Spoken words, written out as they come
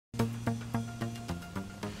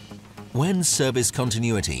When service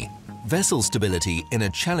continuity, vessel stability in a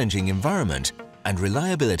challenging environment, and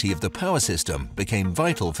reliability of the power system became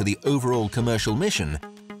vital for the overall commercial mission,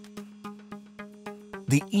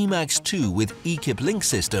 the Emax 2 with Ekip Link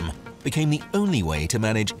system became the only way to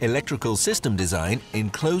manage electrical system design in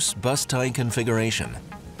close bus tie configuration.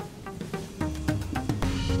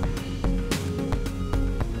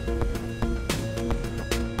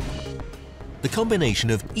 The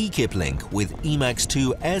combination of Ekip Link with Emax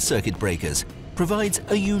 2 air circuit breakers provides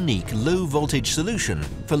a unique low-voltage solution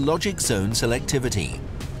for logic zone selectivity.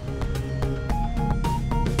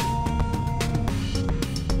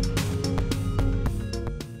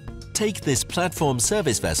 Take this platform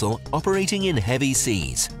service vessel operating in heavy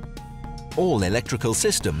seas. All electrical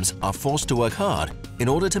systems are forced to work hard in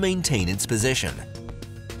order to maintain its position.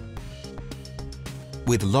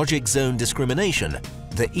 With logic zone discrimination,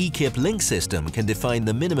 the Ekip Link system can define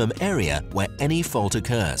the minimum area where any fault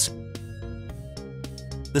occurs.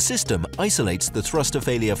 The system isolates the thruster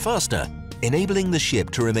failure faster, enabling the ship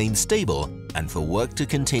to remain stable and for work to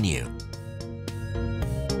continue.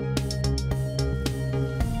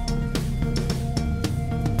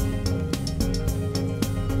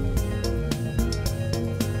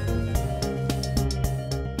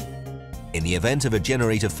 In the event of a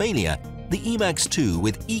generator failure, the Emax 2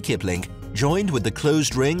 with Ekip Link joined with the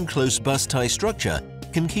closed-ring close bus tie structure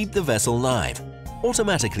can keep the vessel live,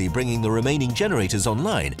 automatically bringing the remaining generators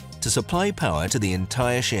online to supply power to the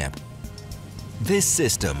entire ship. This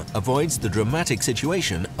system avoids the dramatic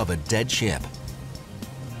situation of a dead ship.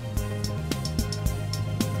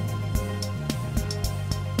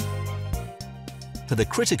 For the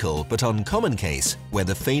critical but uncommon case, where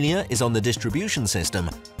the failure is on the distribution system,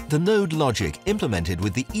 the node logic implemented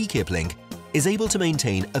with the Ekip Link is able to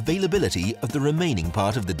maintain availability of the remaining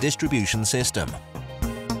part of the distribution system.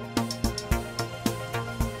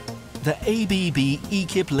 The ABB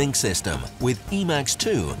Ekip Link system with Emax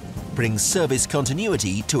 2 brings service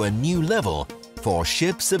continuity to a new level for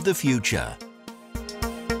ships of the future.